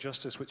working for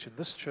justice, which in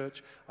this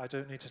church, I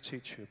don't need to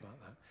teach you about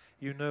that.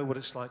 You know what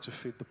it's like to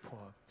feed the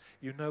poor.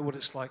 You know what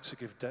it's like to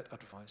give debt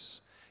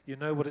advice. You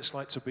know what it's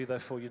like to be there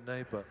for your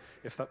neighbor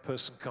if that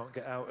person can't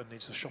get out and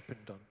needs the shopping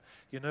done.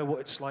 You know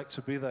what it's like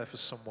to be there for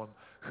someone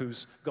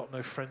who's got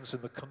no friends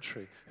in the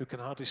country, who can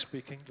hardly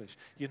speak English.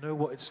 You know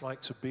what it's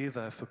like to be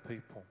there for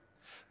people.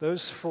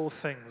 Those four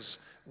things,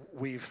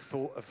 we've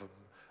thought of them,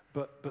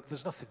 but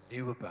there's nothing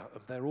new about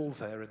them. They're all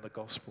there in the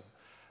gospel.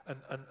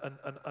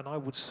 And I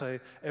would say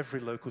every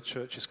local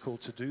church is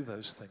called to do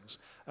those things.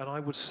 And I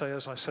would say,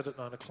 as I said at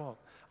 9 o'clock,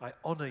 I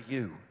honor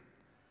you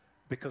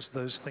because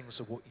those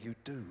things are what you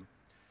do.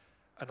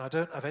 And I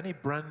don't have any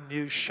brand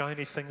new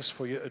shiny things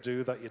for you to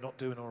do that you're not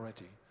doing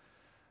already.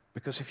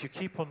 Because if you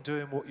keep on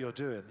doing what you're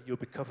doing, you'll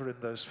be covering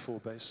those four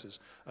bases,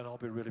 and I'll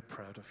be really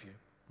proud of you.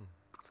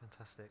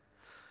 Fantastic.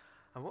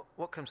 And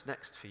what comes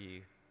next for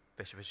you,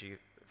 Bishop, as you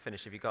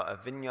finish? Have you got a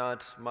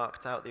vineyard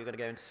marked out that you're going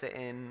to go and sit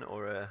in,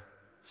 or a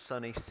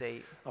sunny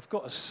seat? I've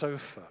got a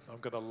sofa. I'm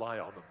going to lie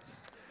on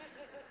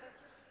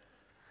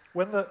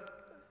them.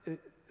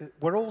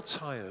 We're all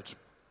tired,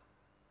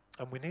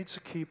 and we need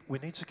to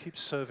keep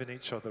serving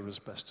each other as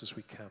best as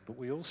we can, but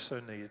we also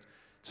need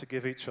to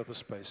give each other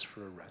space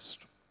for a rest.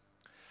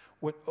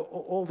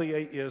 All the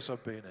 8 years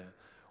I've been here,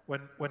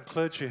 when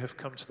clergy have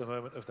come to the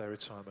moment of their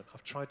retirement,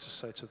 I've tried to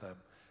say to them,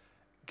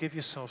 give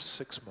yourself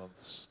 6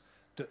 months.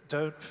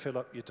 Don't fill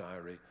up your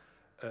diary.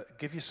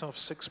 Give yourself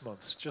 6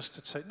 months just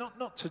to take,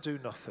 not to do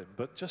nothing,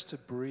 but just to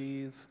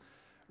breathe,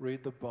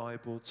 read the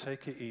Bible,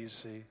 take it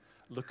easy,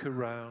 look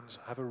around,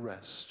 have a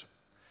rest.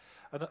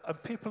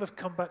 And people have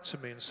come back to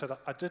me and said,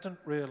 I didn't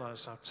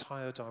realize how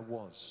tired I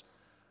was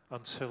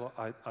until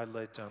I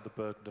laid down the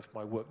burden of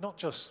my work. Not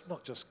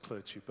just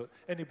clergy, but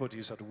anybody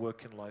who's had a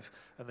working life,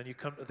 and then you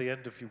come to the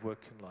end of your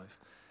working life.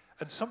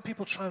 And some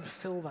people try and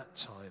fill that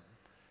time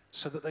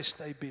so that they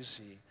stay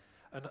busy.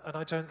 And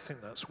I don't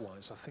think that's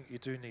wise. I think you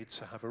do need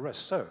to have a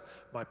rest. So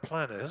my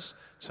plan is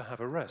to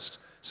have a rest.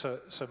 So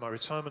my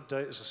retirement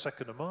date is the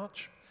 2nd of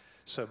March.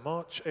 So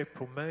March,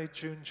 April, May,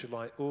 June,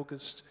 July,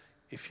 August.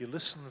 If you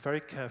listen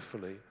very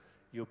carefully,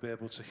 you'll be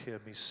able to hear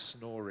me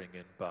snoring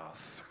in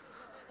Bath.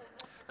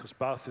 Because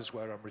Bath is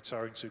where I'm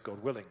retiring to,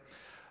 God willing.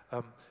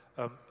 And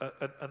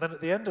then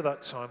at the end of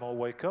that time, I'll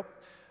wake up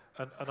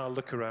and I'll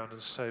look around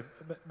and say,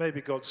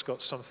 maybe God's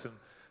got something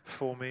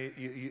for me.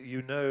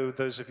 You know,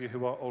 those of you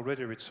who are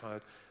already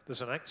retired,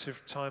 there's an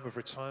active time of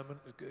retirement.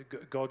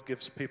 God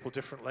gives people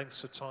different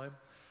lengths of time.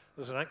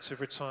 There's an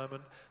active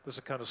retirement. There's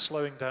a kind of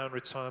slowing down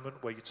retirement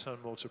where you turn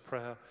more to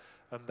prayer.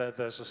 And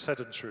there's a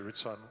sedentary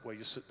retirement where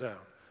you sit down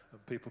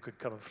and people can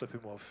come and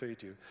flipping well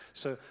feed you.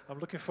 So I'm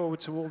looking forward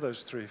to all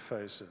those three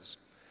phases.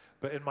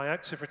 But in my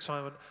active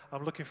retirement,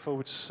 I'm looking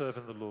forward to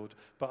serving the Lord,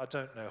 but I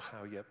don't know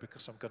how yet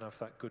because I'm going to have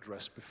that good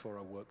rest before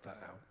I work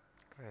that out.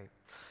 Great.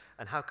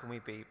 And how can we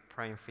be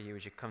praying for you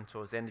as you come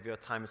towards the end of your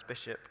time as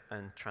bishop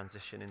and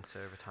transition into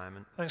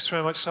retirement? Thanks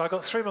very much. So I've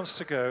got 3 months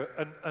to go,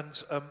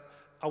 and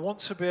I want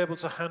to be able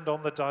to hand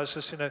on the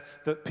diocese,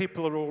 that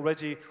people are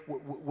already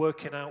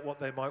working out what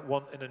they might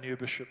want in a new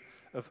bishop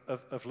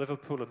of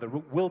Liverpool, and there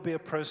will be a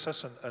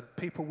process, and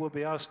people will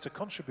be asked to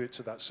contribute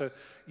to that. So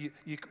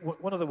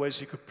one of the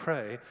ways you could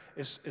pray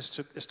is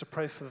to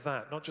pray for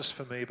that, not just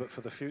for me, but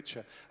for the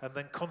future, and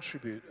then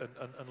contribute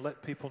and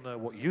let people know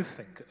what you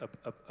think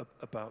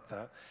about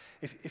that.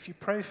 If you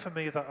pray for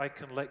me that I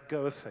can let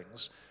go of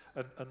things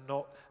and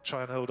not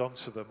try and hold on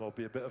to them or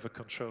be a bit of a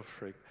control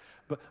freak,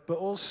 but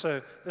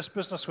also this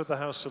business with the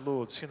House of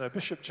Lords.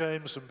 Bishop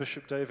James and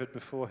Bishop David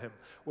before him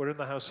were in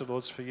the House of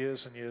Lords for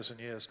years and years and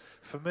years.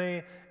 For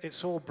me,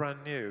 it's all brand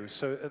new.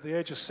 So at the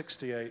age of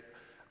 68,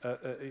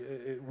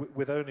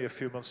 with only a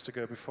few months to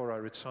go before I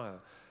retire,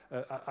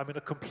 I'm in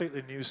a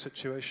completely new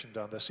situation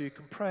down there. So you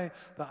can pray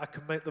that I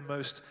can make the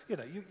most,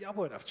 I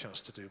won't have a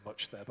chance to do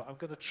much there, but I'm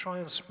going to try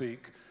and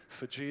speak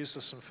for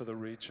Jesus and for the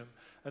region.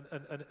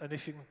 And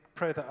if you can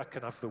pray that I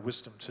can have the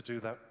wisdom to do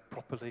that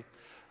properly.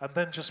 And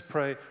then just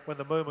pray when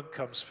the moment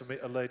comes for me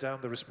to lay down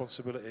the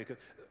responsibility.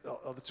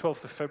 On the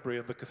 12th of February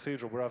in the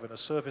cathedral, we're having a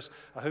service.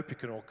 I hope you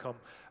can all come.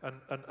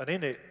 And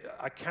in it,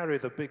 I carry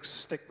the big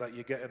stick that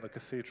you get in the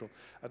cathedral,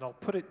 and I'll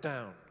put it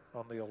down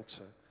on the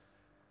altar.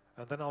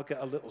 And then I'll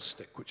get a little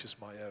stick, which is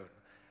my own,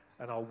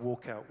 and I'll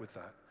walk out with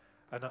that.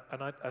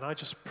 And I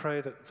just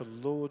pray that the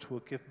Lord will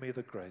give me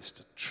the grace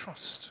to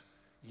trust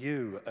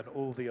you and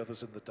all the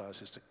others in the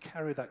diocese to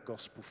carry that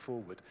gospel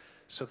forward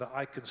so that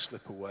I can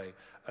slip away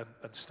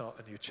and start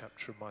a new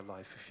chapter in my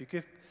life. If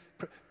you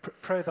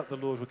pray that the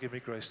Lord will give me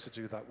grace to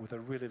do that with a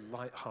really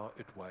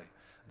light-hearted way,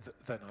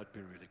 then I'd be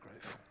really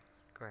grateful.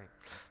 Great.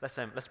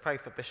 Let's pray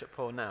for Bishop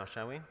Paul now,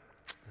 shall we?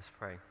 Let's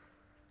pray.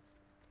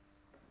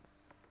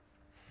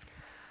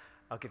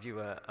 I'll give you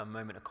a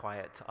moment of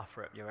quiet to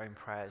offer up your own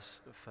prayers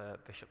for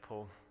Bishop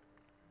Paul.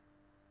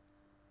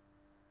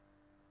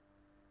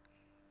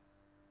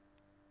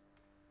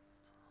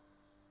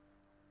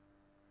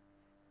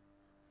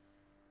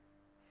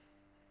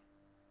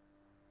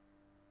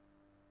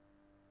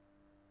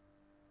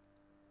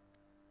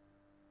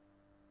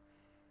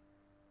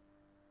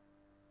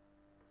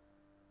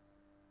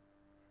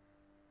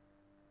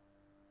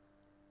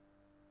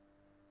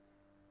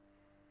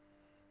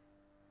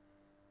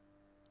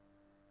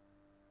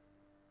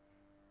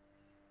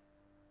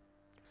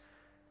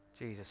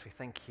 Jesus, we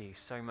thank you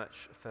so much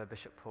for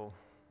Bishop Paul.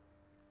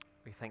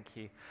 We thank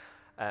you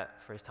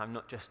for his time,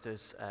 not just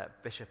as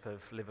Bishop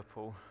of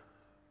Liverpool,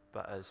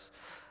 but as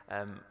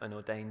an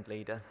ordained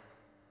leader,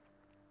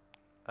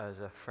 as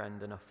a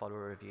friend and a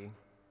follower of you.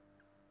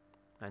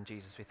 And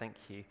Jesus, we thank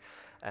you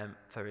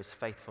for his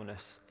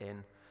faithfulness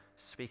in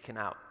speaking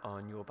out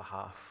on your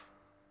behalf,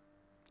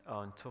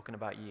 on talking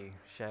about you,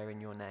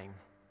 sharing your name,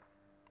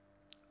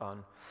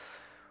 on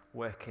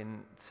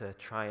working to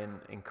try and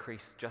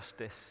increase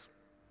justice,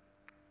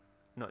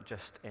 not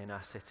just in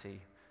our city,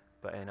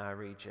 but in our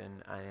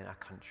region and in our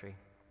country.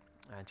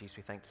 Jesus,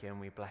 we thank you and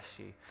we bless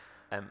you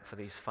for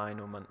these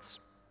final months.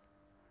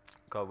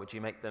 God, would you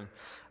make them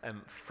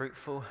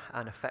fruitful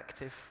and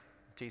effective?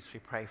 Jesus, we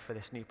pray for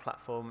this new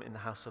platform in the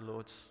House of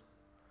Lords.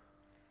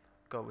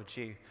 God, would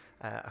you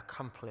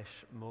accomplish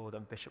more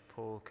than Bishop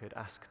Paul could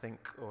ask, think,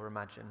 or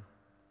imagine,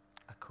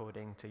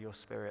 according to your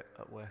Spirit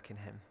at work in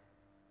him.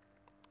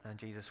 And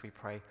Jesus, we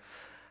pray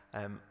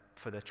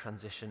for the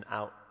transition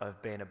out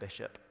of being a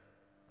bishop,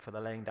 for the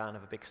laying down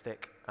of a big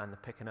stick and the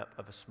picking up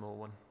of a small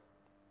one.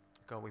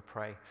 God, we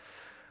pray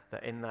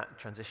that in that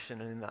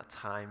transition and in that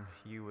time,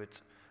 you would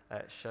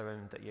show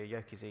him that your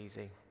yoke is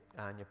easy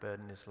and your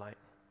burden is light,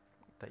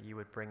 that you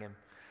would bring him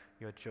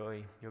your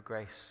joy, your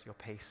grace, your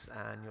peace,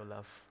 and your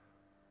love.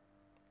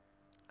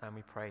 And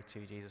we pray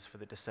to Jesus for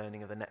the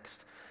discerning of the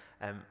next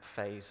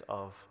phase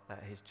of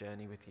his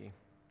journey with you.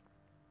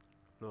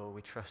 Lord,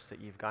 we trust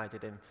that you've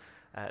guided him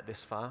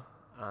this far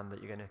and that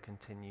you're going to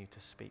continue to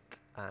speak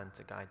and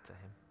to guide to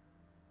him.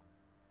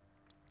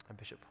 And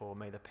Bishop Paul,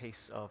 may the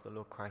peace of the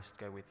Lord Christ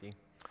go with you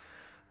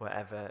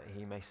wherever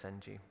he may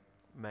send you.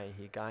 May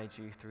he guide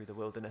you through the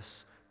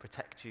wilderness,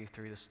 protect you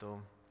through the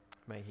storm.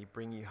 May he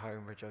bring you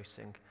home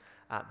rejoicing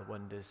at the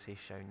wonders he's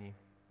shown you.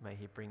 May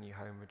he bring you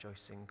home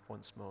rejoicing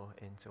once more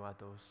into our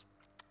doors.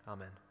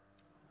 Amen.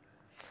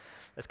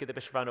 Let's give the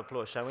bishop a round of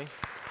applause, shall we?